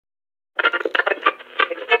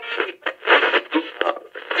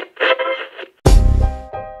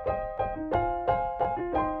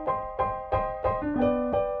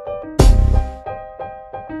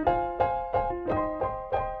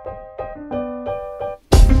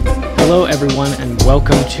Hello everyone and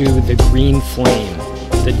welcome to The Green Flame,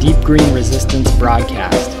 the deep green resistance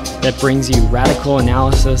broadcast that brings you radical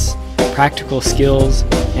analysis, practical skills,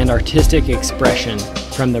 and artistic expression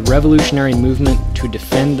from the revolutionary movement to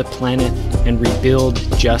defend the planet and rebuild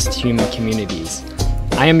just human communities.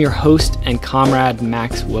 I am your host and comrade,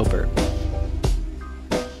 Max Wilbert.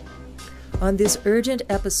 On this urgent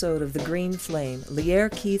episode of The Green Flame, Lierre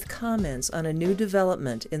Keith comments on a new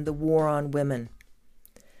development in the war on women.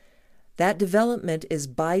 That development is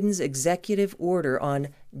Biden's executive order on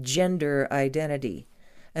gender identity,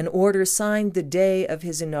 an order signed the day of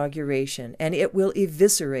his inauguration, and it will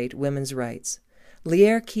eviscerate women's rights.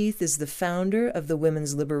 Lierre Keith is the founder of the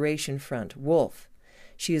Women's Liberation Front, WOLF.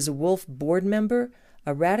 She is a WOLF board member,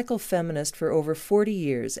 a radical feminist for over 40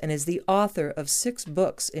 years, and is the author of 6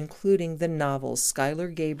 books, including the novels Schuyler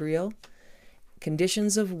Gabriel,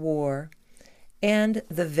 Conditions of War, and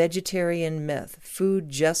The Vegetarian Myth, Food,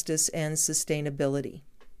 Justice, and Sustainability.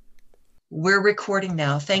 We're recording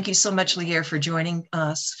now. Thank you so much, Lierre, for joining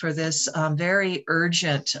us for this very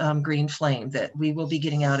urgent Green Flame that we will be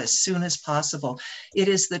getting out as soon as possible. It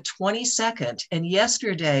is the 22nd, and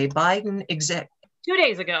yesterday, Biden 2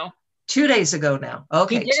 days ago. 2 days ago now.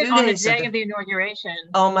 Okay, he did it on the day of the inauguration.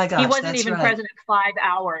 Oh my gosh, he wasn't even right. president 5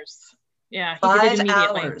 hours. Yeah, he 5 did it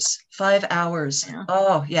immediately. hours. 5 hours. Yeah.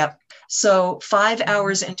 Oh, yeah. So 5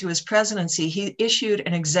 hours into his presidency, he issued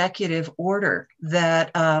an executive order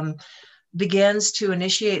that begins to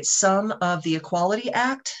initiate some of the Equality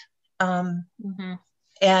Act and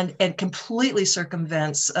completely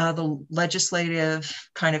circumvents the legislative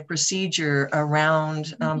kind of procedure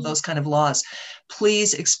around those kind of laws.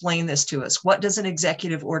 Please explain this to us. What does an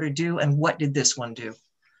executive order do, and what did this one do?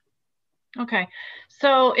 Okay,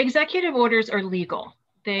 so executive orders are legal.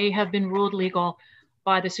 They have been ruled legal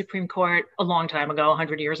by the Supreme Court a long time ago,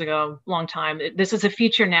 100 years ago, long time. This is a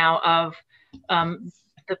feature now of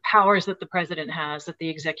the powers that the president has, that the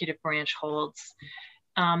executive branch holds.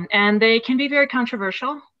 And they can be very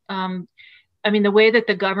controversial. I mean, the way that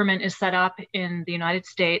the government is set up in the United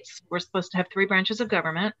States, we're supposed to have 3 branches of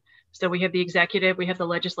government. So we have the executive, we have the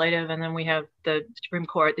legislative, and then we have the Supreme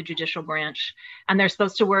Court, the judicial branch. And they're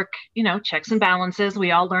supposed to work, checks and balances.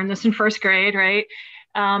 We all learned this in first grade, right?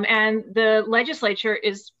 And the legislature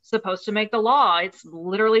is supposed to make the law. It's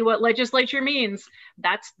literally what legislature means.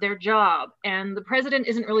 That's their job. And the president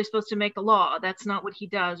isn't really supposed to make the law. That's not what he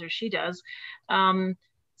does or she does.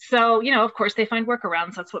 So, of course, they find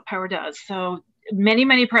workarounds. That's what power does. So many,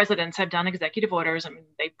 many presidents have done executive orders. I mean,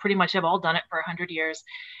 they pretty much have all done it for 100 years.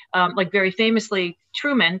 Like very famously,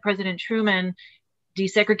 President Truman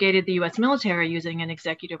desegregated the U.S. military using an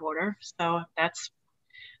executive order. So that's,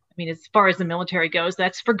 as far as the military goes,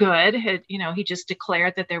 that's for good. He just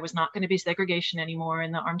declared that there was not going to be segregation anymore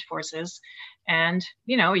in the armed forces. And,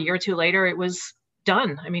 a year or two later, it was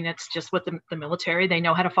done. It's just what the military, they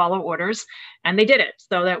know how to follow orders, and they did it.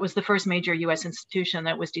 So that was the first major U.S. institution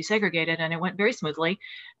that was desegregated, and it went very smoothly.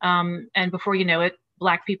 And before you know it,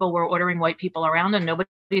 Black people were ordering white people around, and nobody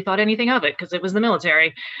thought anything of it because it was the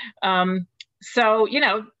military. So,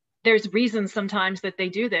 there's reasons sometimes that they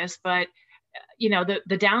do this, but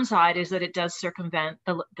the downside is that it does circumvent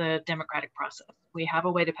the democratic process. We have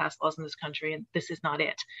a way to pass laws in this country, and this is not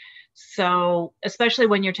it. So especially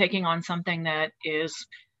when you're taking on something that is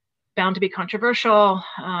bound to be controversial,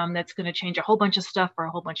 that's going to change a whole bunch of stuff for a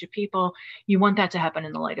whole bunch of people, you want that to happen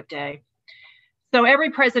in the light of day. So every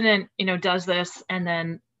president, does this, and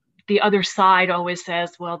then the other side always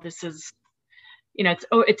says, well, this is,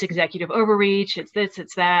 it's executive overreach, it's this,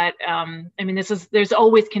 it's that. There's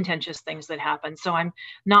always contentious things that happen. So I'm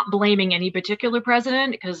not blaming any particular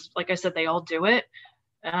president because, like I said, they all do it.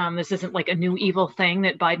 This isn't like a new evil thing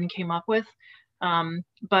that Biden came up with.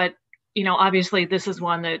 But, obviously this is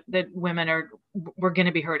one that women we're going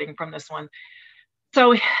to be hurting from this one.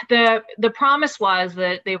 So the promise was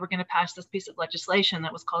that they were going to pass this piece of legislation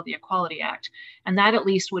that was called the Equality Act. And that at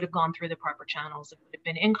least would have gone through the proper channels. It would have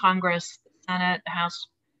been in Congress, the Senate, the House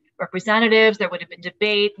Representatives. There would have been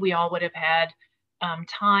debate. We all would have had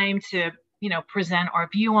time to, present our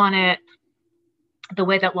view on it, the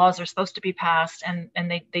way that laws are supposed to be passed. And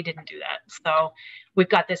they didn't do that. So we've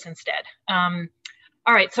got this instead.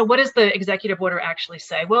 All right, so what does the executive order actually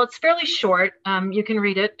say? Well, it's fairly short. You can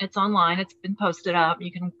read it. It's online. It's been posted up.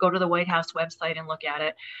 You can go to the White House website and look at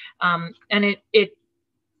it. And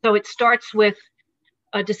it starts with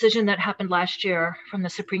a decision that happened last year from the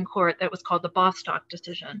Supreme Court that was called the Bostock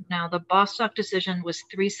decision. Now, the Bostock decision was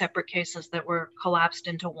 3 separate cases that were collapsed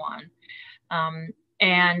into one.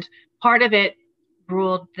 And part of it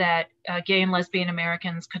ruled that gay and lesbian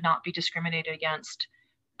Americans could not be discriminated against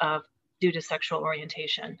due to sexual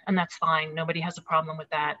orientation. And that's fine. Nobody has a problem with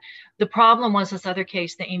that. The problem was this other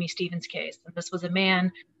case, the Amy Stevens case. And this was a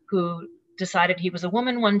man who decided he was a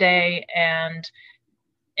woman one day, and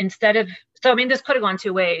instead of, so I mean, this could have gone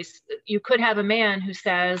two ways. You could have a man who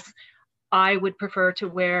says, I would prefer to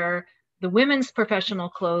wear the women's professional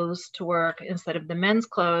clothes to work instead of the men's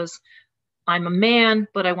clothes. I'm a man,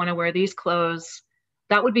 but I want to wear these clothes.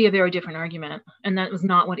 That would be a very different argument. And that was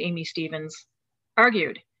not what Amy Stevens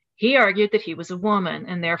argued. He argued that he was a woman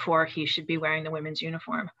and therefore he should be wearing the women's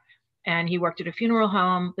uniform. And he worked at a funeral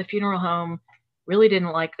home. The funeral home really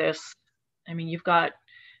didn't like this. I mean, you've got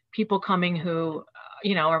people coming who,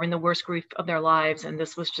 you know, are in the worst grief of their lives. And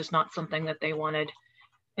this was just not something that they wanted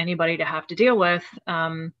anybody to have to deal with.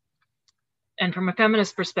 And from a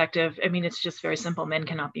feminist perspective, I mean, it's just very simple. Men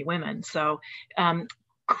cannot be women. So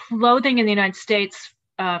clothing in the United States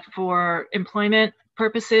for employment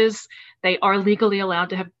purposes, they are legally allowed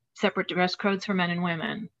to have separate dress codes for men and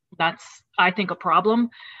women. That's, I think, a problem.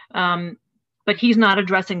 But he's not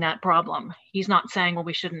addressing that problem. He's not saying, well,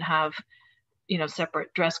 we shouldn't have, you know,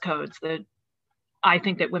 separate dress codes. I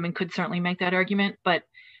think that women could certainly make that argument, but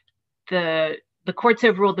the courts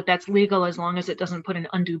have ruled that that's legal as long as it doesn't put an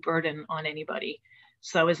undue burden on anybody.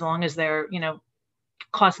 So as long as they're, you know,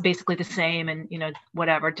 cost basically the same and, you know,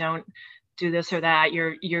 whatever, don't do this or that,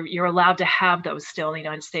 you're allowed to have those still in the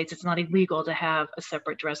United States. It's not illegal to have a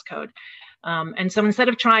separate dress code. And so instead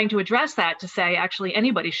of trying to address that to say, actually,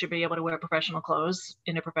 anybody should be able to wear professional clothes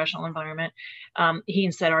in a professional environment, he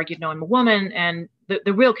instead argued, no, I'm a woman. And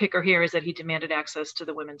the real kicker here is that he demanded access to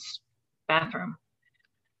the women's bathroom.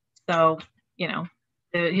 So, you know,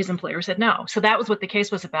 his employer said no. So that was what the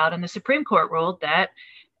case was about. And the Supreme Court ruled that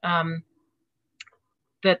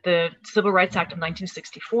that the Civil Rights Act of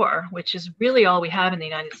 1964, which is really all we have in the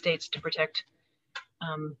United States to protect,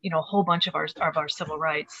 you know, a whole bunch of our civil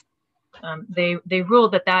rights, they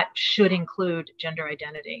ruled that that should include gender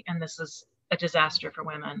identity. And this is a disaster for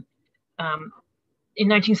women. In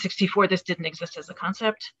 1964, this didn't exist as a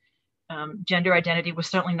concept. Gender identity was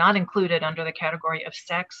certainly not included under the category of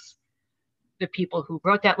sex. The people who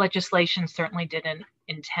wrote that legislation certainly didn't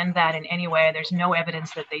intend that in any way. There's no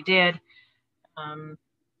evidence that they did.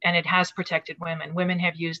 And it has protected women. Women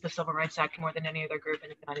have used the Civil Rights Act more than any other group in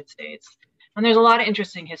the United States. And there's a lot of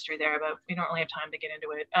interesting history there, but we don't really have time to get into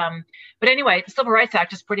it. But anyway, the Civil Rights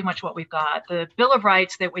Act is pretty much what we've got. The Bill of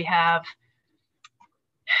Rights that we have,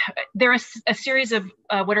 there are a series of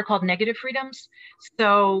what are called negative freedoms.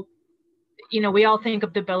 So, you know, we all think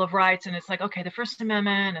of the Bill of Rights and it's like, okay, the First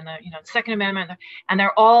Amendment and the, you know, Second Amendment, and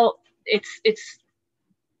they're all,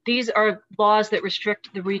 these are laws that restrict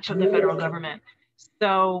the reach of the federal government.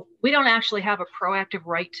 So we don't actually have a proactive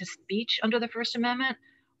right to speech under the First Amendment.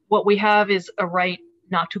 What we have is a right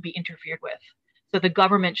not to be interfered with. So the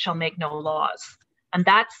government shall make no laws. And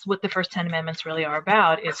that's what the first 10 amendments really are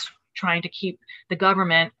about, is trying to keep the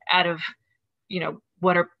government out of, you know,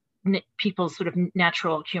 what are people's sort of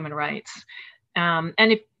natural human rights. And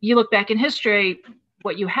if you look back in history,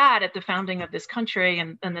 what you had at the founding of this country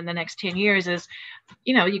and then the next 10 years is,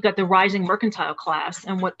 you know, you got the rising mercantile class,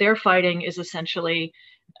 and what they're fighting is essentially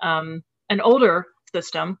an older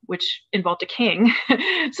system, which involved a king,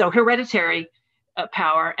 so hereditary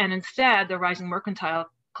power. And instead, the rising mercantile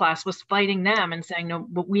class was fighting them and saying, no,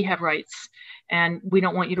 but we have rights and we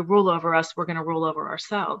don't want you to rule over us. We're going to rule over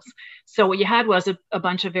ourselves. So what you had was a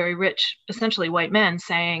bunch of very rich, essentially white men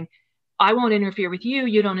saying, I won't interfere with you.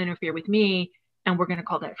 You don't interfere with me. And we're going to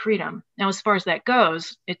call that freedom. Now, as far as that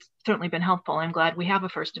goes, it's certainly been helpful. I'm glad we have a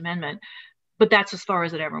First Amendment, but that's as far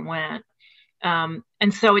as it ever went.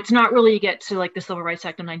 And so it's not really, you get to like the Civil Rights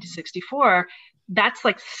Act of 1964, that's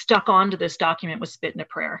like stuck onto this document with spit in a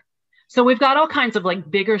prayer. So we've got all kinds of like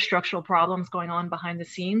bigger structural problems going on behind the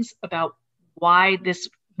scenes about why this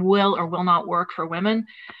will or will not work for women.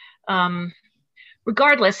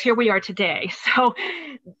 Regardless, here we are today. So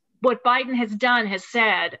what Biden has done, has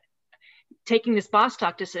said, taking this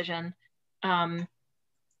Bostock decision,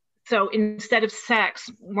 so instead of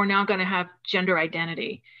sex, we're now going to have gender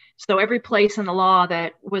identity. So every place in the law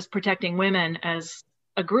that was protecting women as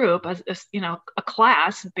a group, as you know, a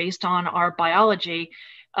class based on our biology,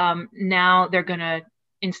 now they're going to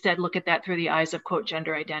instead look at that through the eyes of, quote,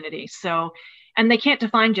 gender identity. So, and they can't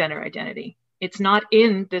define gender identity. It's not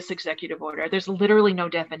in this executive order. There's literally no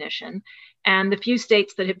definition. And the few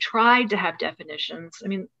states that have tried to have definitions, I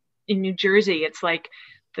mean, in New Jersey, it's like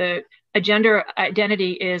a gender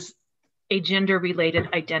identity is a gender-related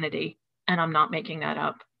identity. And I'm not making that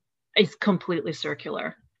up. It's completely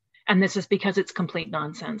circular. And this is because it's complete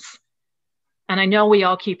nonsense. And I know we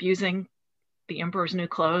all keep using the emperor's new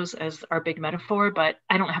clothes as our big metaphor, but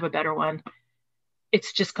I don't have a better one.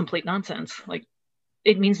 It's just complete nonsense. Like,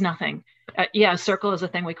 it means nothing. Yeah, a circle is a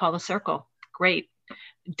thing we call a circle. Great.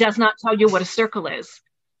 Does not tell you what a circle is.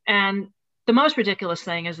 And the most ridiculous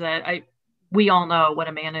thing is that we all know what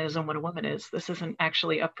a man is and what a woman is. This isn't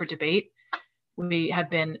actually up for debate. We have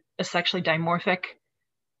been a sexually dimorphic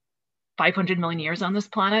 500 million years on this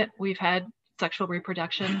planet. We've had sexual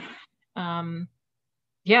reproduction.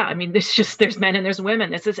 Yeah, I mean, there's men and there's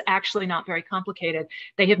women. This is actually not very complicated.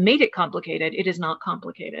 They have made it complicated. It is not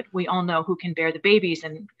complicated. We all know who can bear the babies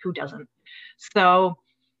and who doesn't. So,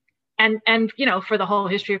 and you know, for the whole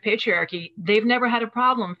history of patriarchy, they've never had a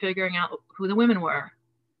problem figuring out who the women were,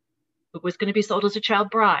 who was going to be sold as a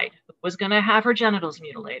child bride, who was going to have her genitals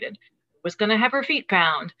mutilated, who was going to have her feet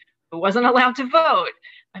bound, who wasn't allowed to vote.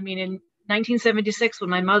 I mean, in 1976,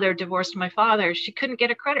 when my mother divorced my father, she couldn't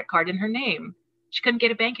get a credit card in her name. She couldn't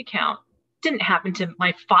get a bank account. Didn't happen to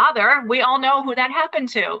my father. We all know who that happened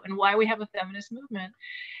to and why we have a feminist movement.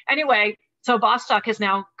 Anyway, so Bostock has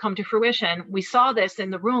now come to fruition. We saw this in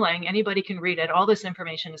the ruling. Anybody can read it. All this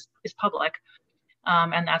information is public.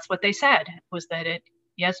 And that's what they said, was that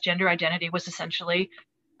yes, gender identity was essentially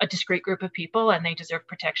a discrete group of people and they deserve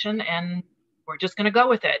protection. And we're just going to go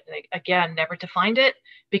with it. They, again, never defined it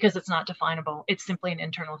because it's not definable. It's simply an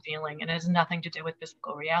internal feeling and it has nothing to do with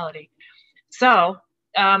physical reality. So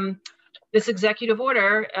this executive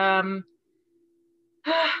order, all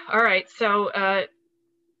right, so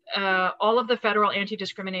all of the federal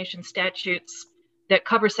anti-discrimination statutes that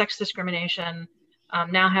cover sex discrimination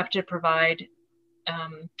now have to provide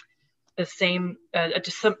the same,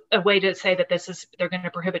 a way to say that they're going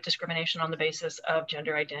to prohibit discrimination on the basis of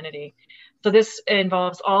gender identity. So this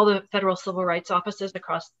involves all the federal civil rights offices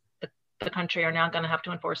across the country are now going to have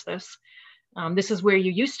to enforce this. This is where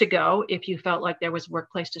you used to go if you felt like there was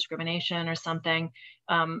workplace discrimination or something.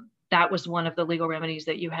 That was one of the legal remedies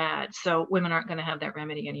that you had. So women aren't going to have that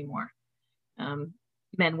remedy anymore.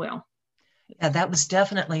 Men will. Yeah, that was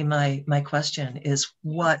definitely my question is,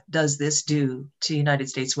 what does this do to United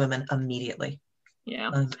States women immediately?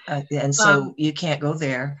 Yeah. And so you can't go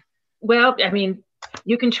there. Well, I mean,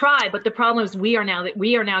 you can try, but the problem is we are now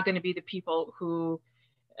going to be the people who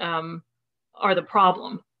are the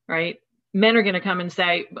problem, right? Men are going to come and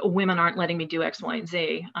say, women aren't letting me do X, Y, and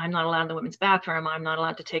Z. I'm not allowed in the women's bathroom. I'm not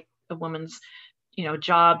allowed to take a woman's,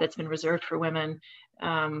 job that's been reserved for women.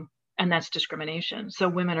 And that's discrimination. So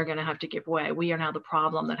women are going to have to give way. We are now the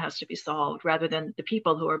problem that has to be solved rather than the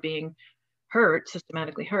people who are being hurt,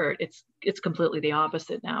 systematically hurt. It's completely the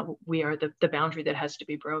opposite now. We are the boundary that has to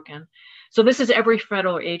be broken. So this is every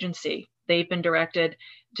federal agency. They've been directed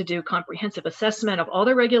to do comprehensive assessment of all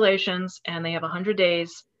their regulations, and they have 100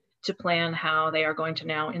 days to plan how they are going to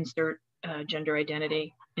now insert gender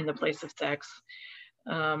identity in the place of sex,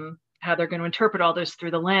 how they're going to interpret all this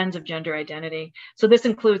through the lens of gender identity. So this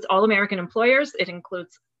includes all American employers, it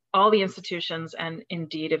includes all the institutions, and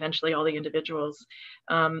indeed, eventually all the individuals.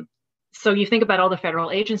 So you think about all the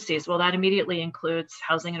federal agencies, well, that immediately includes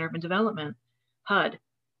Housing and Urban Development, HUD,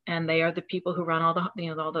 and they are the people who run all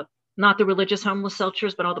the, not the religious homeless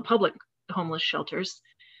shelters, but all the public homeless shelters.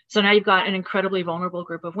 So now you've got an incredibly vulnerable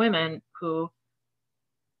group of women who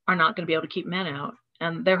are not going to be able to keep men out.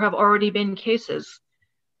 And there have already been cases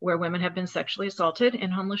where women have been sexually assaulted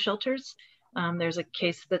in homeless shelters. There's a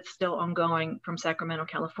case that's still ongoing from Sacramento,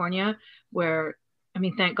 California, where, I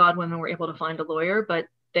mean, thank God women were able to find a lawyer, but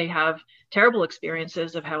they have terrible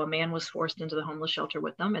experiences of how a man was forced into the homeless shelter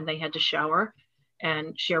with them and they had to shower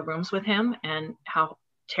and share rooms with him, and how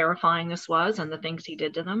terrifying this was and the things he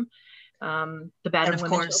did to them. The battered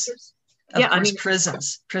women shelters.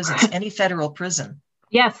 Prisons, any federal prison.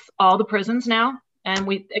 Yes, all the prisons now. And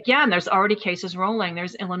there's already cases rolling.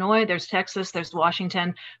 There's Illinois, there's Texas, there's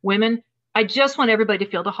Washington. Women, I just want everybody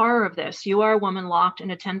to feel the horror of this. You are a woman locked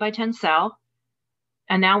in a 10 by 10 cell.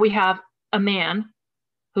 And now we have a man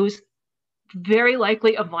who's very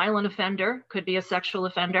likely a violent offender, could be a sexual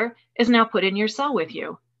offender, is now put in your cell with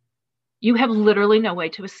you. You have literally no way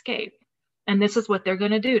to escape. And this is what they're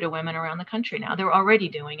going to do to women around the country now. They're already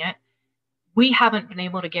doing it. We haven't been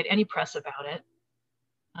able to get any press about it.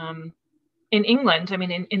 In England, I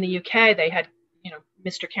mean, in the UK, they had,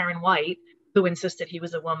 Mr. Karen White, who insisted he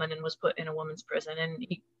was a woman and was put in a woman's prison, and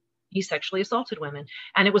he sexually assaulted women.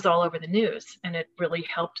 And it was all over the news, and it really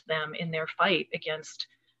helped them in their fight against,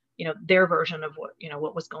 their version of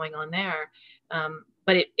what was going on there.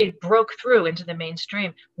 But it broke through into the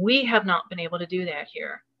mainstream. We have not been able to do that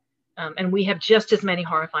here. And we have just as many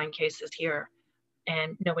horrifying cases here,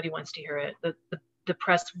 and nobody wants to hear it. the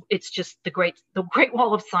press, it's just the great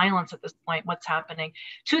wall of silence at this point, what's happening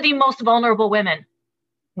to the most vulnerable women.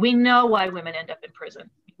 We know why women end up in prison.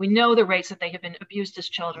 We know the rates that they have been abused as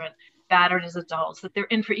children, battered as adults, that they're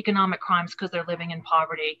in for economic crimes because they're living in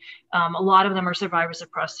poverty. A lot of them are survivors of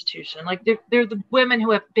prostitution. Like they're the women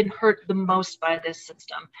who have been hurt the most by this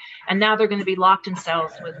system. And now they're going to be locked in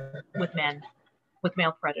cells with men, with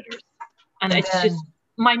male predators. And it's just,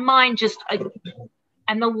 my mind just,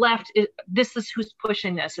 and the left, this is who's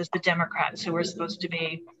pushing this, is the Democrats, who are supposed to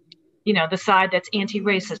be, you know, the side that's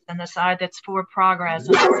anti-racist and the side that's for progress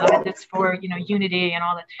and the side that's for, you know, unity and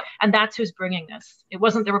all that. And that's who's bringing this. It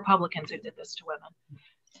wasn't the Republicans who did this to women.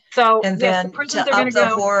 So, and yes, then the prisons to are up the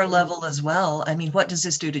horror level as well. I mean, what does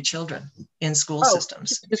this do to children in school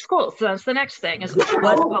systems? The schools. So that's the next thing. Is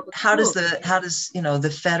how does you know, the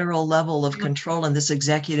federal level of control and this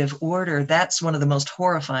executive order? That's one of the most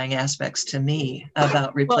horrifying aspects to me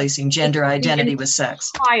about replacing gender identity with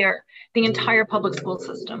sex. The entire public school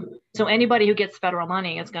system. So anybody who gets federal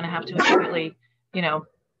money is going to have to immediately, you know,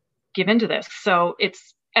 give into this. So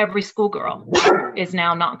it's every schoolgirl is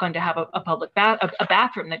now not going to have a public a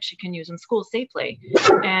bathroom that she can use in school safely.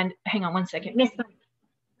 And hang on one second.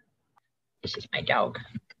 This is my dog.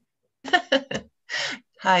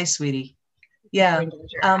 Hi, sweetie. Yeah.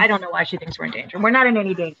 I don't know why she thinks we're in danger. We're not in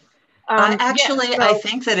any danger. I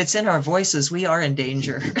think that it's in our voices. We are in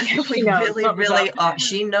danger. We really are.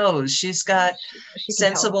 She knows. She's got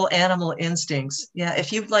sensible animal instincts. Yeah.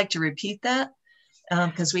 If you'd like to repeat that,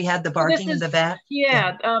 because we had the barking in the back.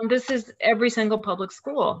 This is every single public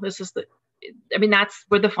school. This is that's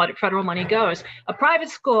where the federal money goes. A private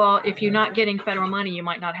school, if you're not getting federal money, you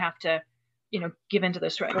might not have to, you know, give into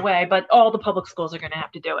this right away, but all the public schools are going to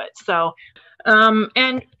have to do it. So,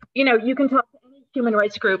 and, you know, you can talk to any human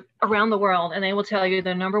rights group around the world, and they will tell you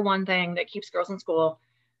the number one thing that keeps girls in school,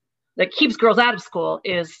 that keeps girls out of school,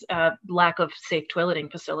 is lack of safe toileting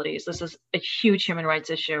facilities. This is a huge human rights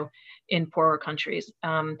issue in poorer countries.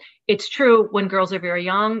 It's true when girls are very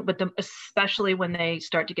young, but especially when they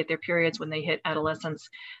start to get their periods, when they hit adolescence,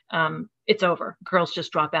 it's over. Girls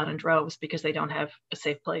just drop out in droves because they don't have a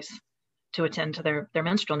safe place to attend to their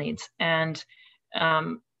menstrual needs. And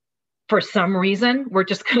for some reason, we're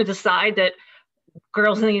just going to decide that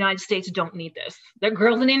girls in the United States don't need this, that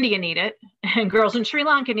girls in India need it, and girls in Sri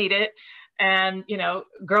Lanka need it, and, you know,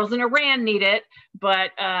 girls in Iran need it,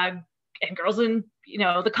 but and girls in, you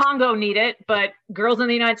know, the Congo need it, but girls in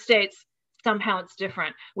the United States, somehow it's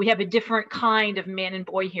different. We have a different kind of man and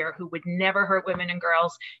boy here who would never hurt women and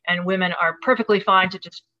girls, and women are perfectly fine to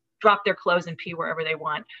just drop their clothes and pee wherever they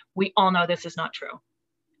want. We all know this is not true.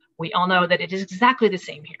 We all know that it is exactly the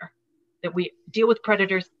same here, that we deal with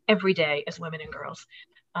predators every day as women and girls.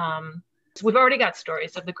 So we've already got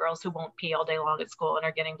stories of the girls who won't pee all day long at school and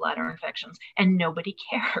are getting bladder infections, and nobody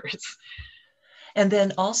cares. And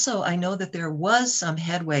then also, I know that there was some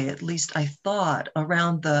headway, at least I thought,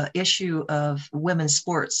 around the issue of women's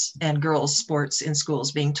sports and girls' sports in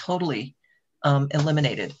schools being totally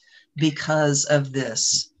eliminated because of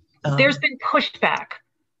this. There's been pushback.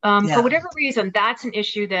 For whatever reason, that's an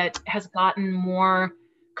issue that has gotten more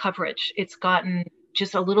coverage. It's gotten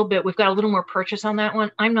just a little bit, we've got a little more purchase on that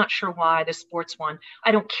one. I'm not sure why, the sports one.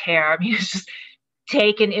 I don't care. I mean, it's just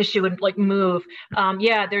take an issue and like move.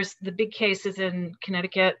 There's the big cases in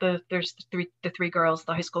Connecticut. There's the three girls,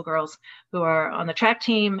 the high school girls, who are on the track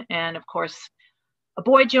team, and of course a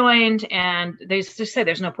boy joined, and they just say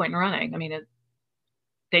there's no point in running. I mean,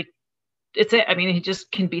 he just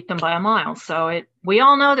can beat them by a mile. So we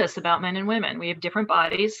all know this about men and women. We have different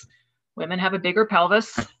bodies. Women have a bigger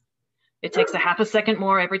pelvis. It takes a half a second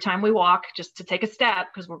more every time we walk just to take a step,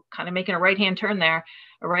 because we're kind of making a right-hand turn there,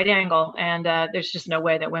 a right angle. And there's just no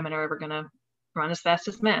way that women are ever going to run as fast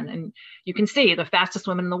as men. And you can see the fastest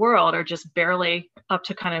women in the world are just barely up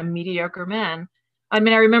to kind of mediocre men. I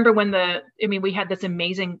mean, I remember when we had this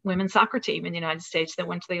amazing women's soccer team in the United States that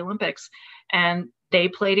went to the Olympics, and they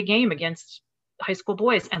played a game against high school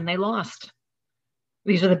boys and they lost.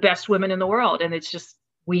 These are the best women in the world. And it's just,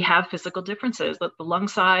 we have physical differences, the lung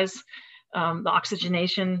size, the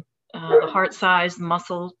oxygenation, the heart size, the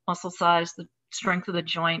muscle size, the strength of the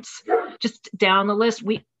joints, just down the list.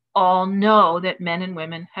 We all know that men and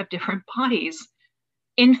women have different bodies.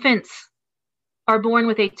 Infants are born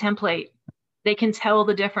with a template. They can tell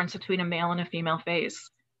the difference between a male and a female face.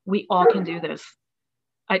 We all can do this.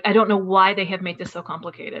 I don't know why they have made this so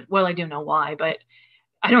complicated. Well, I do know why, but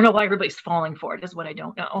I don't know why everybody's falling for it is what I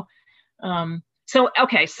don't know.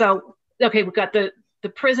 We've got the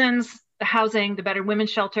prisons, the housing, the battered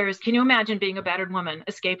women's shelters. Can you imagine being a battered woman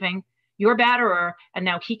escaping your batterer, and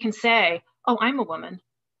now he can say, oh, I'm a woman.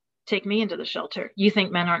 take me into the shelter. You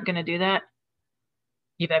think men aren't going to do that?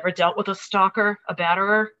 You've ever dealt with a stalker, a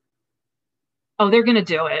batterer? Oh, they're going to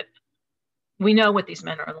do it. We know what these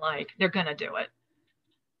men are like. They're going to do it.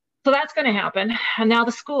 So that's going to happen. And now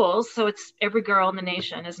the schools, so it's every girl in the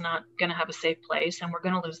nation is not going to have a safe place, and we're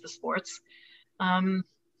going to lose the sports.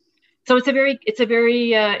 So it's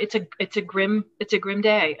a grim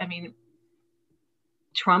day. I mean,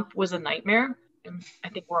 Trump was a nightmare. And I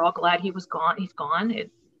think we're all glad he was gone. He's gone.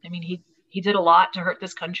 He did a lot to hurt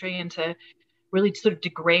this country and to really sort of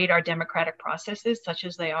degrade our democratic processes, such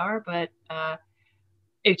as they are. But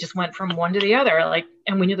it just went from one to the other.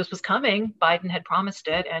 And we knew this was coming. Biden had promised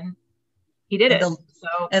it, and he did it.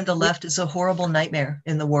 And the left is a horrible nightmare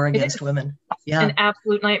in the war against women. Yeah, an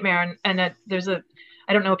absolute nightmare. And there's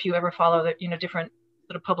I don't know if you ever follow different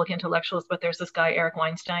sort of public intellectuals, but there's this guy, Eric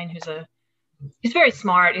Weinstein, he's very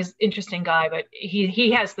smart. He's an interesting guy, but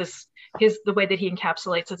he has the way that he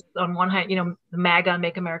encapsulates it. On one hand, the MAGA,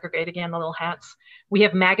 Make America Great Again, the little hats. We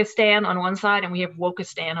have MAGA-stan on one side and we have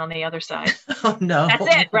Woke-stan on the other side. Oh, no. That's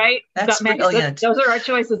it, right? That's brilliant. Those are our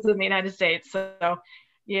choices in the United States. So,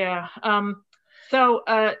 yeah.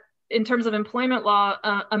 In terms of employment law,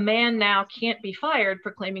 a man now can't be fired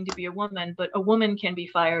for claiming to be a woman, but a woman can be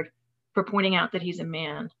fired for pointing out that he's a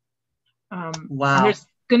man. Wow. There's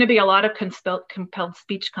going to be a lot of compelled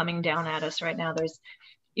speech coming down at us right now.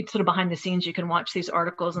 It's sort of behind the scenes. You can watch these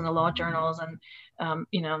articles in the law journals, and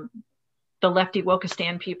the lefty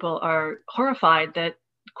Wokistan people are horrified that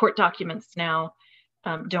court documents now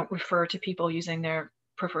don't refer to people using their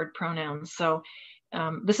preferred pronouns. So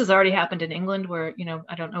this has already happened in England, where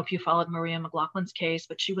I don't know if you followed Maria McLaughlin's case,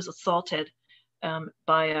 but she was assaulted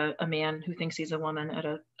by a man who thinks he's a woman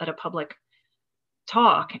at a public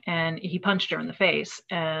talk, and he punched her in the face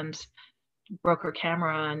and broke her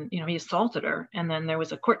camera, and he assaulted her. And then there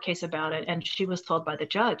was a court case about it, and she was told by the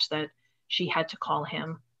judge that she had to call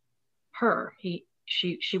him her.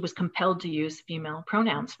 She was compelled to use female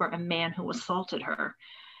pronouns for a man who assaulted her.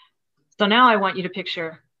 So now I want you to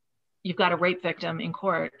picture you've got a rape victim in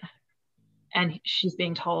court, and she's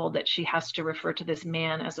being told that she has to refer to this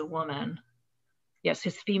man as a woman. Yes,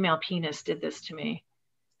 his female penis did this to me.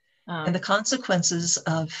 And the consequences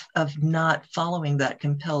of not following that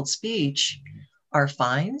compelled speech are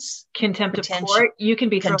fines, contempt of court. You can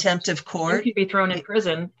be contempt of court. You can be thrown in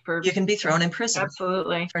prison for. You can be thrown in prison.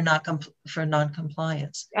 Absolutely. For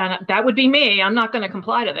non-compliance. And that would be me. I'm not going to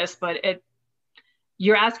comply to this, but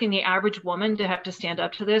you're asking the average woman to have to stand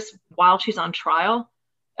up to this while she's on trial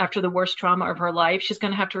after the worst trauma of her life. She's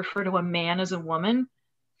going to have to refer to a man as a woman,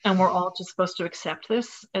 and we're all just supposed to accept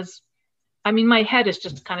this as. My head is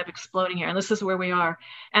just kind of exploding here, and this is where we are.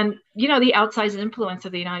 And, the outsized influence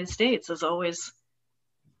of the United States is always,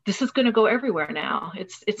 this is going to go everywhere now.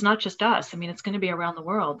 It's not just us. It's going to be around the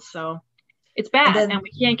world. So it's bad. And we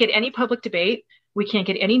can't get any public debate. We can't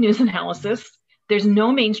get any news analysis. There's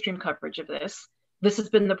no mainstream coverage of this. This has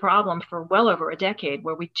been the problem for well over a decade,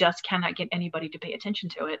 where we just cannot get anybody to pay attention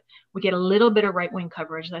to it. We get a little bit of right-wing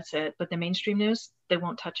coverage, that's it. But the mainstream news, they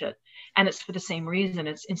won't touch it. And it's for the same reason.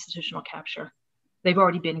 It's institutional capture. They've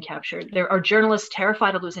already been captured. There are journalists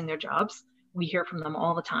terrified of losing their jobs. We hear from them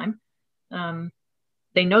all the time.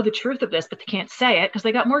 They know the truth of this, but they can't say it because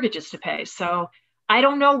they got mortgages to pay. So I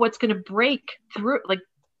don't know what's going to break through.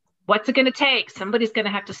 What's it going to take? Somebody's going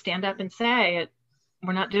to have to stand up and say,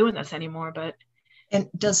 we're not doing this anymore. But and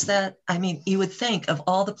does that, you would think of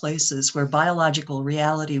all the places where biological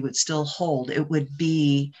reality would still hold, it would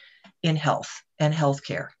be in health and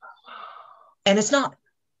healthcare. And it's not.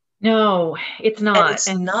 No, it's not. It's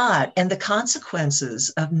not. And the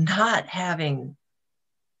consequences of not having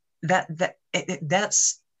that's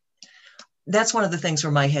one of the things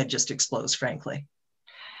where my head just explodes, frankly.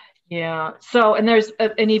 Yeah. So, and there's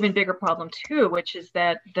an even bigger problem too, which is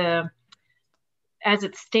that as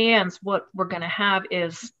it stands, what we're going to have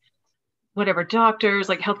is whatever doctors,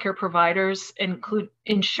 like healthcare providers, include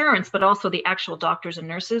insurance, but also the actual doctors and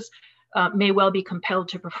nurses may well be compelled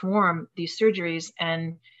to perform these surgeries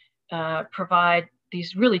and provide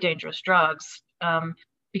these really dangerous drugs.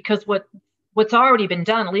 Because what's already been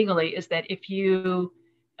done legally is that if you,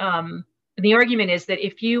 the argument is that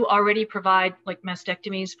if you already provide like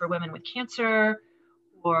mastectomies for women with cancer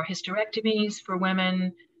or hysterectomies for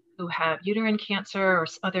women who have uterine cancer or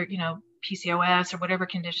other, PCOS or whatever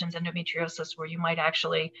conditions, endometriosis, where you might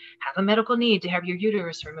actually have a medical need to have your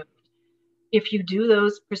uterus removed. If you do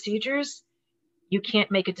those procedures, you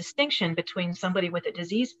can't make a distinction between somebody with a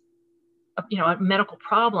disease, a medical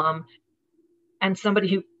problem, and somebody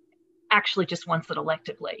who actually just wants it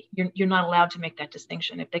electively. You're not allowed to make that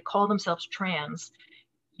distinction. If they call themselves trans,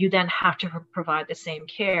 you then have to provide the same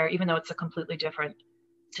care, even though it's a completely different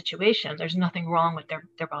situation. There's nothing wrong with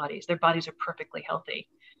their bodies. Their bodies are perfectly healthy.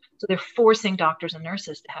 So they're forcing doctors and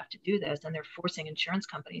nurses to have to do this, and they're forcing insurance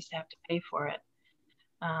companies to have to pay for it.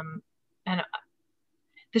 And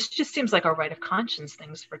this just seems like a right of conscience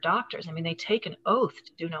things for doctors. I mean, they take an oath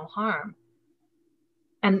to do no harm.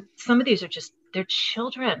 And some of these are just, they're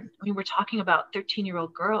children. I mean, we're talking about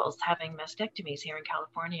 13-year-old girls having mastectomies here in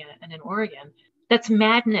California and in Oregon. That's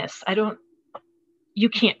madness. You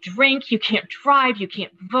can't drink, you can't drive, you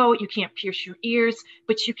can't vote, you can't pierce your ears,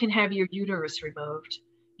 but you can have your uterus removed,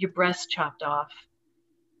 your breast chopped off.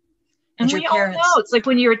 And we all know, it's like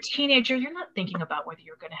when you're a teenager, you're not thinking about whether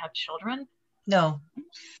you're going to have children. No.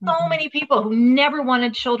 So many people who never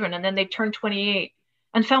wanted children, and then they turned 28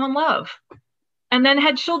 and fell in love and then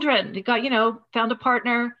had children. They got, found a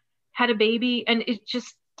partner, had a baby, and it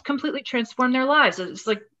just completely transformed their lives. It's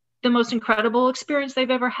like the most incredible experience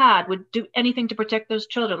they've ever had, would do anything to protect those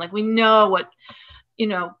children. Like, we know what,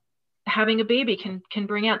 having a baby can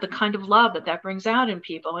bring out, the kind of love that brings out in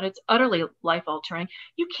people. And it's utterly life altering.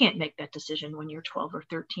 You can't make that decision when you're 12 or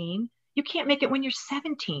 13. You can't make it when you're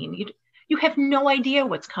 17. You have no idea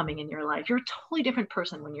what's coming in your life. You're a totally different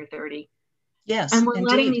person when you're 30. Yes. And we're indeed.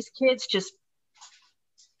 letting these kids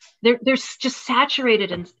they're just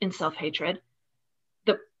saturated in self-hatred.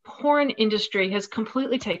 The porn industry has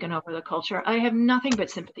completely taken over the culture. I have nothing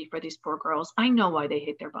but sympathy for these poor girls. I know why they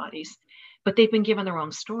hate their bodies, but they've been given their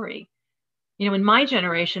own story. In my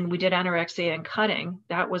generation, we did anorexia and cutting.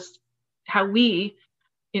 That was how we,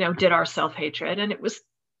 did our self-hatred. And it was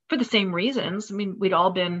for the same reasons. I mean, we'd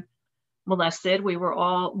all been molested. We were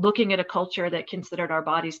all looking at a culture that considered our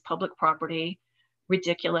bodies public property,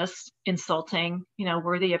 ridiculous, insulting,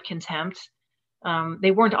 worthy of contempt.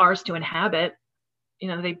 They weren't ours to inhabit.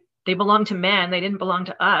 They belonged to men. They didn't belong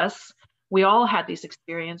to us. We all had these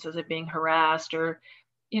experiences of being harassed or,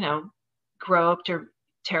 groped or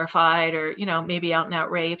terrified or, maybe out and out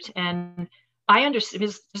raped. And I understand,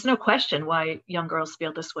 there's no question why young girls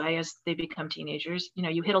feel this way as they become teenagers.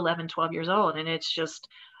 You hit 11, 12 years old, and it's just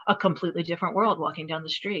a completely different world walking down the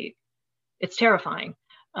street. It's terrifying.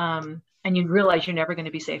 And you realize you're never going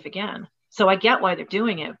to be safe again. So I get why they're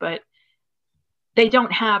doing it, but they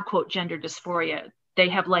don't have, quote, gender dysphoria. They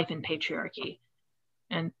have life in patriarchy.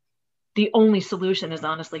 And the only solution is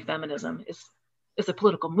honestly feminism, is a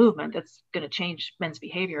political movement that's going to change men's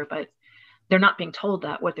behavior, but they're not being told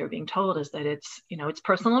that. What they're being told is that it's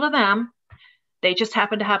personal to them. They just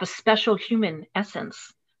happen to have a special human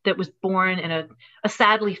essence that was born in a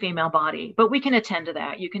sadly female body, but we can attend to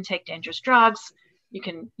that. You can take dangerous drugs. You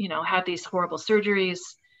can, have these horrible surgeries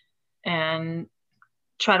and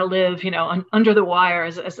try to live, under the wire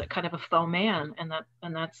as a kind of a faux man. And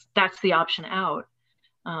that's the option out.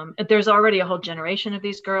 There's already a whole generation of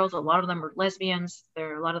these girls. A lot of them are lesbians.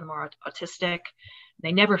 A lot of them are autistic.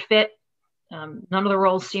 They never fit. None of the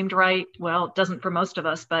roles seemed right. Well, it doesn't for most of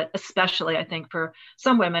us, but especially I think for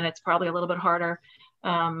some women, it's probably a little bit harder.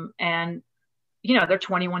 And, they're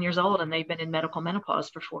 21 years old and they've been in medical menopause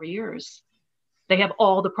for 4 years. They have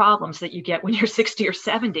all the problems that you get when you're 60 or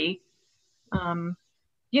 70.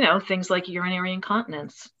 Things like urinary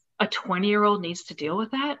incontinence. A 20-year-old needs to deal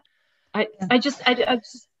with that.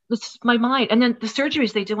 It's my mind. And then the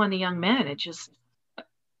surgeries they do on the young men,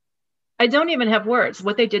 I don't even have words.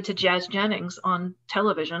 What they did to Jazz Jennings on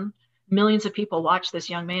television, millions of people watched this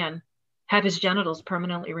young man have his genitals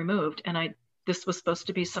permanently removed. And this was supposed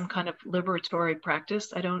to be some kind of liberatory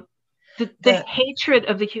practice. The hatred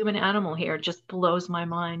of the human animal here just blows my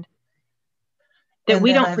mind. That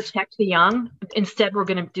we don't protect the young. Instead, we're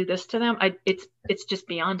going to do this to them. It's just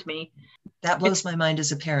beyond me. That blows my mind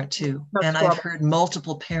as a parent too. And I've heard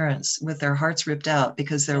multiple parents with their hearts ripped out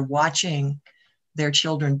because they're watching their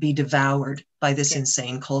children be devoured by this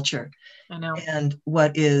insane culture. I know. And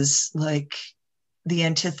what is like the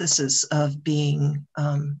antithesis of being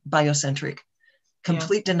biocentric,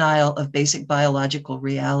 complete denial of basic biological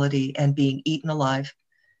reality and being eaten alive.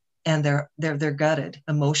 And they're gutted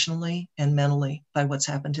emotionally and mentally by what's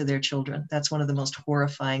happened to their children. That's one of the most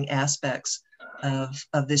horrifying aspects of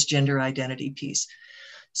this gender identity piece.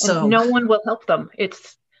 So and no one will help them.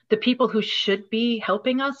 It's the people who should be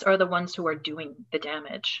helping us are the ones who are doing the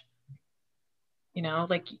damage.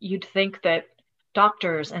 Like you'd think that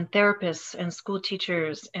doctors and therapists and school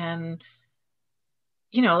teachers and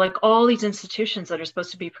like all these institutions that are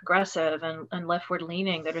supposed to be progressive and leftward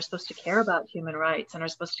leaning, that are supposed to care about human rights and are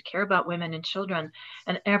supposed to care about women and children.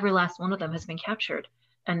 And every last one of them has been captured.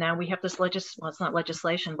 And now we have this it's not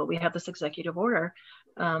legislation, but we have this executive order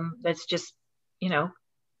that's just,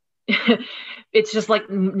 it's just like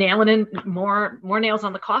nailing in more nails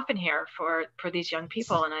on the coffin here for these young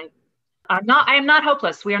people. And I am not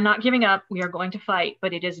hopeless. We are not giving up. We are going to fight,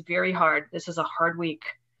 but it is very hard. This is a hard week.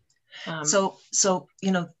 So,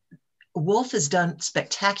 Wolf has done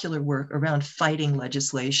spectacular work around fighting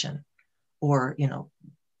legislation, or,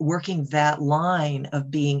 working that line of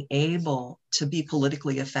being able to be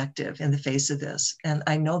politically effective in the face of this. And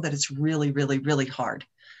I know that it's really, really, really hard,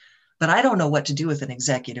 but I don't know what to do with an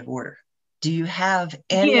executive order. Do you have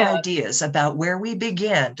any ideas about where we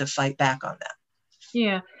begin to fight back on that?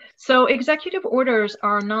 Yeah. So executive orders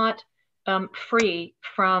are not free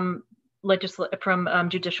from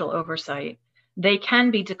judicial oversight. They can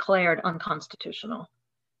be declared unconstitutional.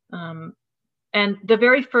 And the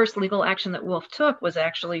very first legal action that Wolf took was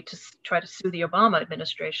actually to try to sue the Obama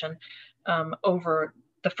administration over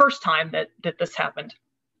the first time that this happened.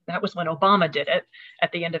 That was when Obama did it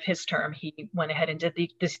at the end of his term. He went ahead and did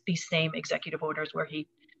these same executive orders where he,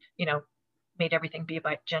 made everything be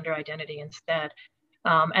about gender identity instead.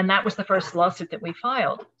 And that was the first lawsuit that we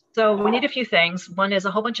filed. So we need a few things. One is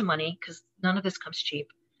a whole bunch of money, because none of this comes cheap,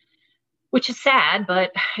 which is sad,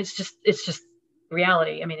 but it's just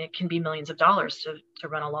reality. I mean, it can be millions of dollars to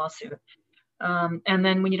run a lawsuit. And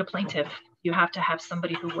then we need a plaintiff. You have to have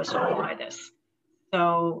somebody who was hurt by this.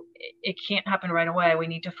 So it can't happen right away. We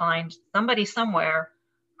need to find somebody somewhere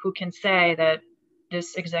who can say that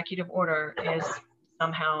this executive order is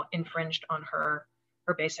somehow infringed on her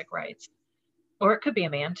basic rights. Or it could be a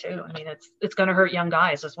man too. I mean, it's going to hurt young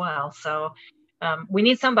guys as well. So we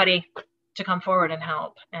need somebody to come forward and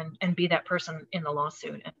help and be that person in the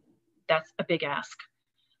lawsuit. And that's a big ask,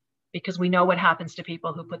 because we know what happens to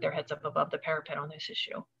people who put their heads up above the parapet on this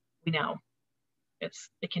issue. We know it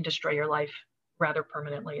can destroy your life rather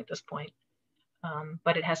permanently at this point,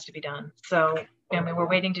 but it has to be done. So, I mean, we're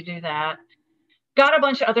waiting to do that. Got a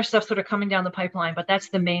bunch of other stuff sort of coming down the pipeline, but that's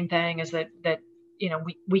the main thing, is that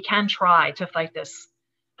we can try to fight this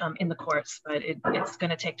in the courts, but it's going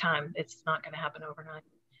to take time. It's not going to happen overnight.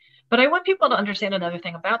 But I want people to understand another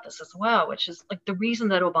thing about this as well, which is like the reason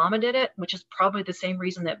that Obama did it, which is probably the same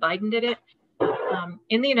reason that Biden did it.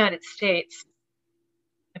 In the United States,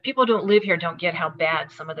 if people don't live here don't get how bad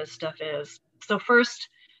some of this stuff is. So first,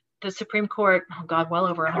 the Supreme Court, well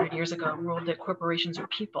over 100 years ago, ruled that corporations are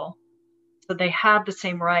people. So they have the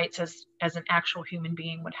same rights as an actual human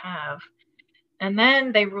being would have. And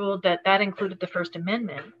then they ruled that included the First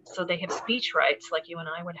Amendment. So they have speech rights like you and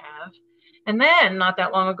I would have. And then not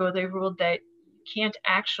that long ago, they ruled that you can't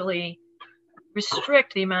actually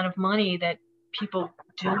restrict the amount of money that people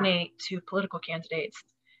donate to political candidates,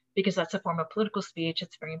 because that's a form of political speech.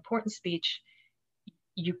 It's very important speech.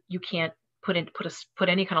 You can't put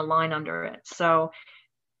any kind of line under it. So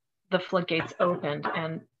the floodgates opened,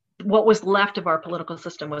 and what was left of our political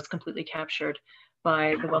system was completely captured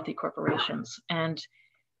by the wealthy corporations. And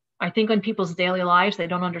I think in people's daily lives, they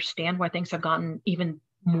don't understand why things have gotten even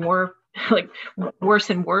more like worse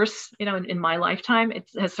and worse, in my lifetime. It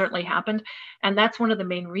has certainly happened. And that's one of the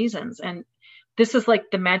main reasons. And this is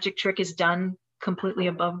like the magic trick is done completely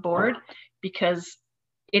above board, because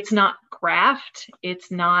it's not graft.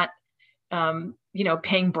 It's not,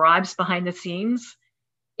 paying bribes behind the scenes.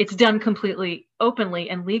 It's done completely openly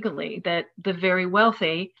and legally, that the very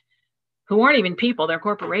wealthy, who aren't even people, they're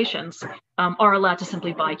corporations, are allowed to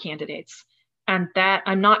simply buy candidates. And that,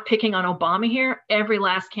 I'm not picking on Obama here. Every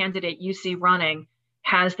last candidate you see running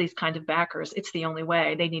has these kind of backers. It's the only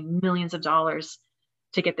way. They need millions of dollars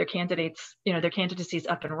to get their candidates, their candidacies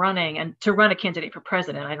up and running. And to run a candidate for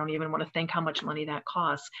president, I don't even want to think how much money that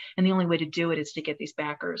costs. And the only way to do it is to get these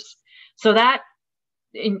backers. So that,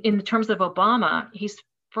 in terms of Obama, he's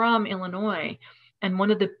from Illinois. And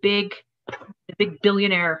one of the big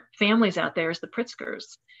billionaire families out there is the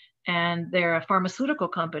Pritzkers. And they're a pharmaceutical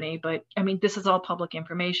company, but I mean, this is all public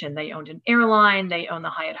information. They owned an airline, they own the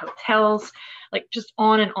Hyatt hotels, like just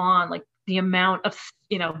on and on, like the amount of,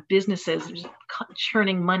 businesses just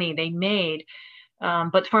churning money they made.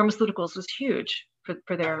 But pharmaceuticals was huge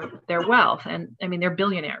for their wealth. And I mean, they're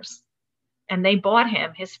billionaires. And they bought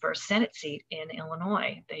him his first Senate seat in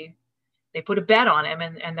Illinois. They put a bet on him,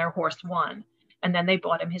 and their horse won. And then they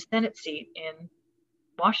bought him his Senate seat in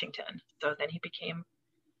Washington. So then he became,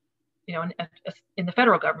 in the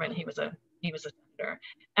federal government, he was a senator.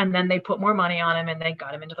 And then they put more money on him, and they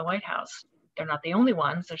got him into the White House. They're not the only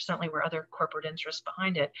ones. There certainly were other corporate interests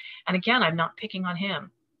behind it. And again, I'm not picking on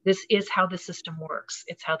him. This is how the system works.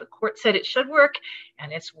 It's how the court said it should work,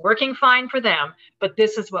 and it's working fine for them. But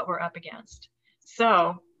this is what we're up against.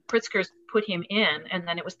 So Pritzkers put him in, and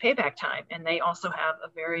then it was payback time. And they also have a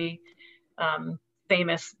very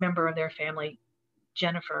famous member of their family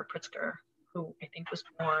Jennifer Pritzker, who I think was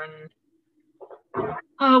born,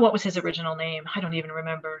 oh, what was his original name? I don't even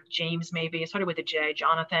remember. James, maybe. It started with a J,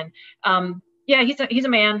 Jonathan. Yeah, he's a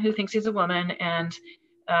man who thinks he's a woman. And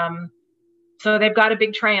so they've got a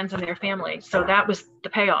big trans in their family. So that was the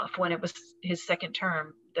payoff when it was his second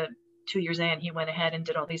term. The 2 years in, he went ahead and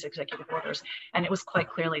did all these executive orders. And it was quite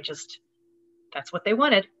clearly just, that's what they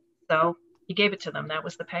wanted. So he gave it to them. That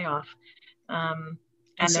was the payoff. And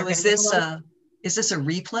so is this a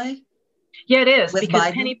replay? Yeah, it is, with because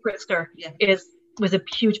Biden? Penny Pritzker was a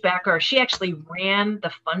huge backer. She actually ran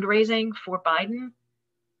the fundraising for Biden.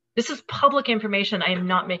 This is public information. I am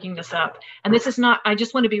not making this up. And this is not, I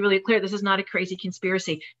just want to be really clear, this is not a crazy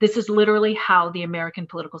conspiracy. This is literally how the American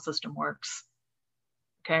political system works.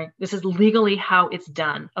 Okay, this is legally how it's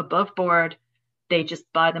done. Above board, they just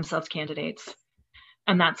buy themselves candidates.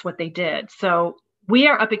 And that's what they did. So we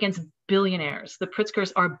are up against billionaires. The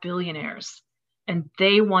Pritzkers are billionaires. And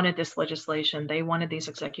they wanted this legislation. They wanted these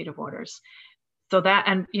executive orders. So that,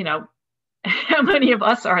 and you know, how many of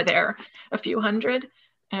us are there? A few hundred?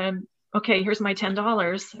 And okay, here's my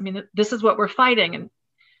 $10. I mean, this is what we're fighting. And I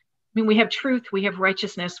mean, we have truth, we have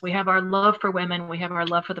righteousness, we have our love for women, we have our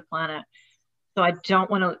love for the planet. So I don't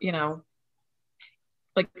want to, you know,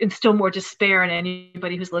 like instill more despair in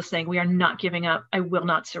anybody who's listening. We are not giving up. I will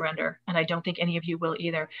not surrender. And I don't think any of you will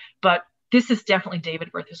either. But this is definitely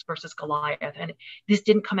David versus Goliath. And this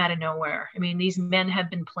didn't come out of nowhere. I mean, these men have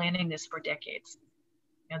been planning this for decades.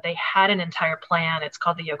 You know, they had an entire plan. It's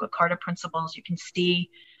called the Yogyakarta Principles. You can see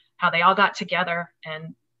how they all got together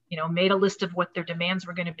and, you know, made a list of what their demands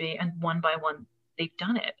were going to be. And one by one, they've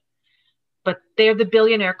done it. But they're the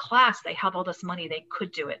billionaire class. They have all this money. They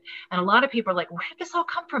could do it. And a lot of people are like, where did this all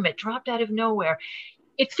come from? It dropped out of nowhere.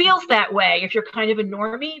 It feels that way if you're kind of a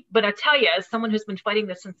normie. But I tell you, as someone who's been fighting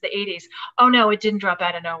this since the 80s, oh no, it didn't drop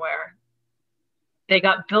out of nowhere. They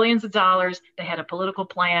got billions of dollars. They had a political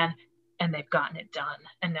plan. And they've gotten it done.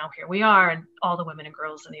 And now here we are, and all the women and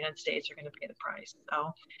girls in the United States are going to pay the price.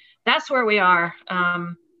 So that's where we are.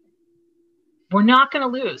 We're not going to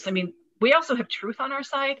lose. I mean, we also have truth on our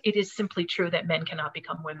side. It is simply true that men cannot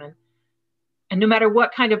become women. And no matter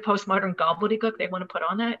what kind of postmodern gobbledygook they want to put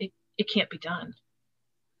on that, it can't be done.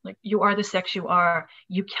 Like, you are the sex you are.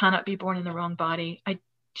 You cannot be born in the wrong body. I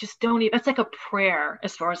just don't even, that's like a prayer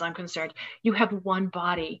as far as I'm concerned. You have one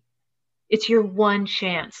body. It's your one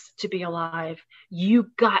chance to be alive. You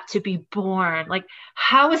got to be born. Like,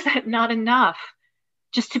 how is that not enough?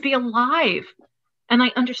 Just to be alive. And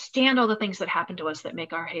I understand all the things that happen to us that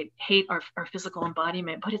make our hate our physical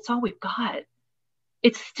embodiment, but it's all we've got.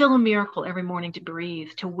 It's still a miracle every morning to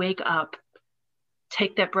breathe, to wake up,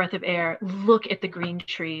 take that breath of air, look at the green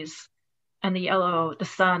trees and the yellow, the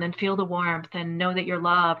sun, and feel the warmth, and know that you're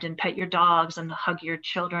loved, and pet your dogs and hug your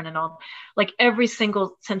children, and all. Like, every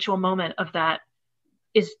single sensual moment of that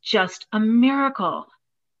is just a miracle.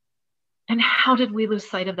 And how did we lose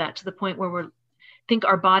sight of that to the point where we think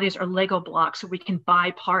our bodies are Lego blocks so we can buy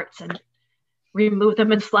parts and remove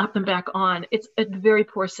them and slap them back on? It's a very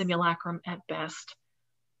poor simulacrum at best.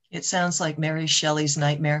 It sounds like Mary Shelley's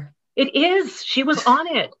nightmare. It is. She was on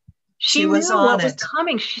it. She was knew on what it. was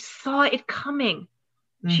coming. She saw it coming.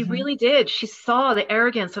 She Mm-hmm. really did. She saw the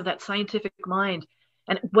arrogance of that scientific mind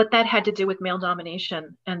and what that had to do with male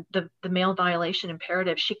domination and the male violation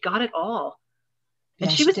imperative. She got it all. And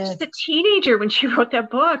Yeah, she was did. just a teenager when she wrote that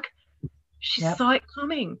book. She Yep. saw it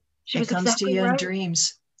coming. She It was comes exactly to you right. in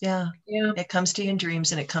dreams. Yeah. Yeah. It comes to you in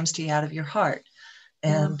dreams, and it comes to you out of your heart.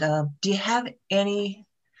 And do you have any,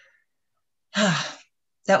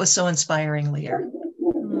 that was so inspiring, Lierre,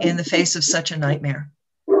 in the face of such a nightmare.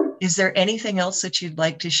 Is there anything else that you'd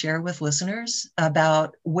like to share with listeners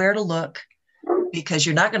about where to look? Because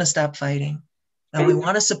you're not going to stop fighting. And we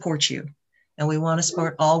want to support you. And we want to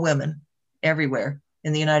support all women everywhere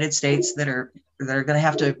in the United States that are going to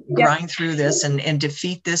have to grind through this and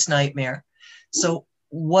defeat this nightmare. So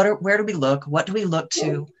where do we look? What do we look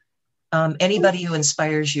to? Anybody who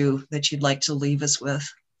inspires you that you'd like to leave us with?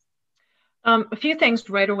 A few things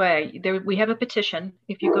right away. We have a petition.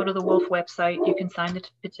 If you go to the Wolf website, you can sign the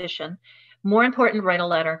petition. More important, write a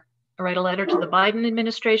letter. Write a letter to the Biden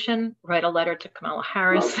administration. Write a letter to Kamala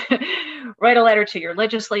Harris. Write a letter to your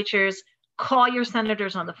legislatures. Call your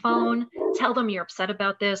senators on the phone. Tell them you're upset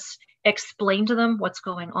about this. Explain to them what's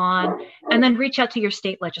going on. And then reach out to your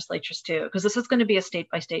state legislatures too, because this is going to be a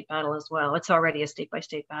state-by-state battle as well. It's already a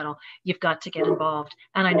state-by-state battle. You've got to get involved.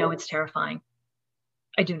 And I know it's terrifying.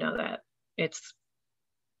 I do know that. It's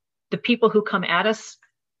the people who come at us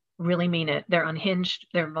really mean it. They're unhinged.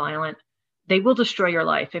 They're violent. They will destroy your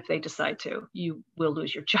life if they decide to. You will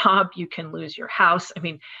lose your job. You can lose your house. I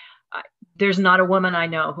mean, There's not a woman I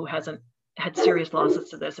know who hasn't had serious losses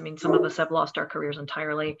to this. I mean, some of us have lost our careers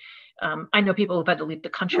entirely. I know people who've had to leave the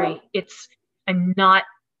country. I'm not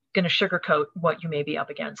going to sugarcoat what you may be up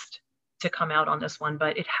against to come out on this one,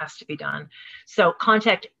 but it has to be done. So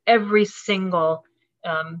contact every single,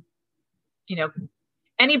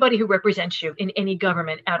 anybody who represents you in any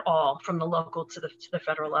government at all, from the local to the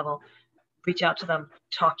federal level. Reach out to them,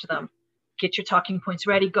 talk to them, get your talking points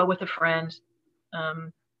ready, go with a friend.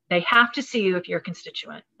 They have to see you if you're a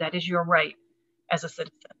constituent. That is your right as a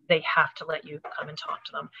citizen. They have to let you come and talk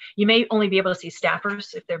to them. You may only be able to see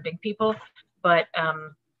staffers if they're big people, but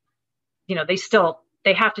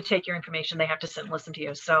they have to take your information. They have to sit and listen to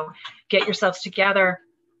you. So get yourselves together,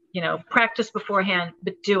 practice beforehand,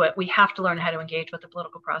 but do it. We have to learn how to engage with the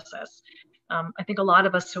political process. I think a lot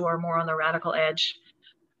of us who are more on the radical edge,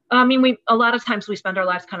 a lot of times we spend our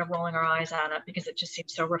lives kind of rolling our eyes at it because it just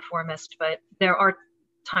seems so reformist, but there are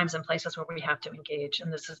times and places where we have to engage,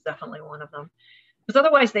 and this is definitely one of them. Because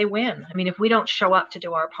otherwise they win. I mean, if we don't show up to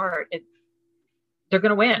do our part, they're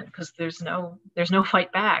going to win because there's no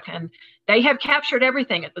fight back, and they have captured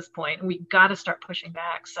everything at this point, and we've got to start pushing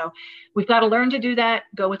back. So we've got to learn to do that.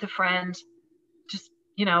 Go with a friend. Just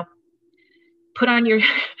put on your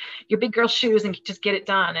big girl shoes and just get it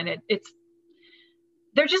done. And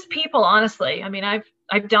they're just people, honestly. I mean, I've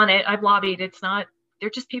done it. I've lobbied.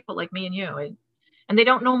 They're just people like me and you. And they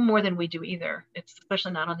don't know more than we do either. It's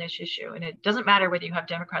especially not on this issue. And it doesn't matter whether you have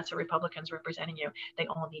Democrats or Republicans representing you. They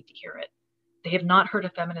all need to hear it. They have not heard a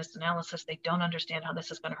feminist analysis. They don't understand how this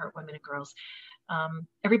is going to hurt women and girls.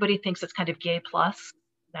 Everybody thinks it's kind of gay plus.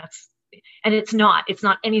 And it's not. It's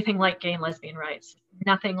not anything like gay and lesbian rights.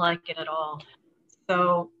 Nothing like it at all.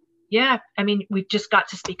 So yeah, we've just got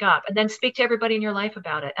to speak up, and then speak to everybody in your life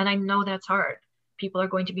about it. And I know that's hard. People are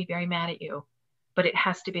going to be very mad at you, but it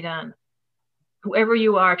has to be done. Whoever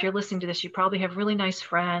you are, if you're listening to this, you probably have really nice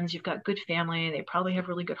friends. You've got good family. They probably have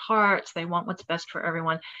really good hearts. They want what's best for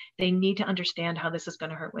everyone. They need to understand how this is going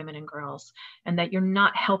to hurt women and girls, and that you're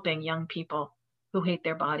not helping young people who hate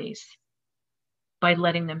their bodies by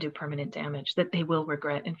letting them do permanent damage that they will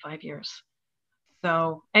regret in 5 years.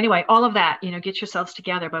 So anyway, all of that, get yourselves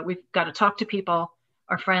together, but we've got to talk to people,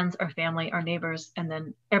 our friends, our family, our neighbors, and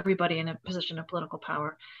then everybody in a position of political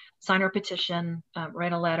power. Sign our petition,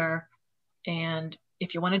 write a letter. And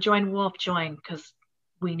if you want to join Wolf, join, because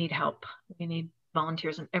we need help. We need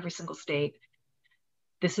volunteers in every single state.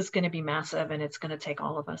 This is going to be massive, and it's going to take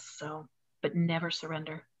all of us. So, but never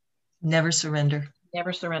surrender. Never surrender.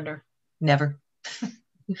 Never surrender. Never.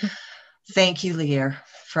 Thank you, Lierre,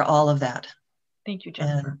 for all of that. Thank you,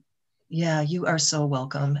 Jennifer. And yeah, you are so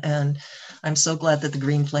welcome. And I'm so glad that the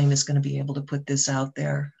Green Flame is going to be able to put this out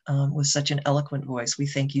there with such an eloquent voice. We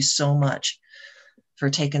thank you so much for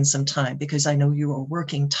taking some time, because I know you are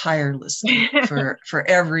working tirelessly for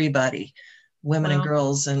everybody, women and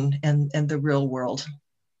girls and the real world.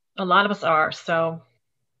 A lot of us are. So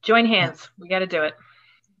join hands. We got to do it.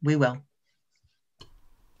 We will.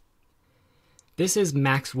 This is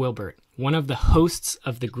Max Wilbert, one of the hosts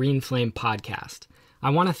of the Green Flame podcast. I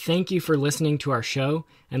want to thank you for listening to our show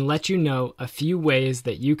and let you know a few ways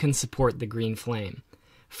that you can support the Green Flame.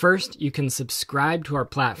 First, you can subscribe to our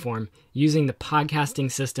platform using the podcasting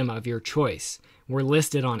system of your choice. We're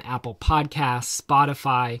listed on Apple Podcasts,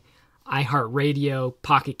 Spotify, iHeartRadio,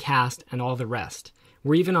 Pocket Cast, and all the rest.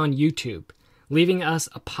 We're even on YouTube. Leaving us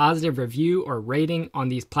a positive review or rating on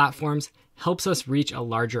these platforms helps us reach a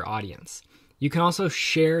larger audience. You can also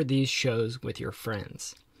share these shows with your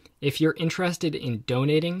friends. If you're interested in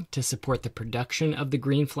donating to support the production of the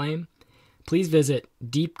Green Flame, please visit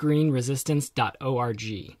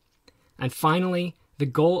deepgreenresistance.org. And finally, the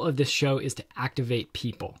goal of this show is to activate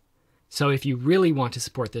people. So if you really want to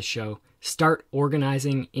support this show, start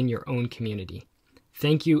organizing in your own community.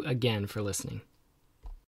 Thank you again for listening.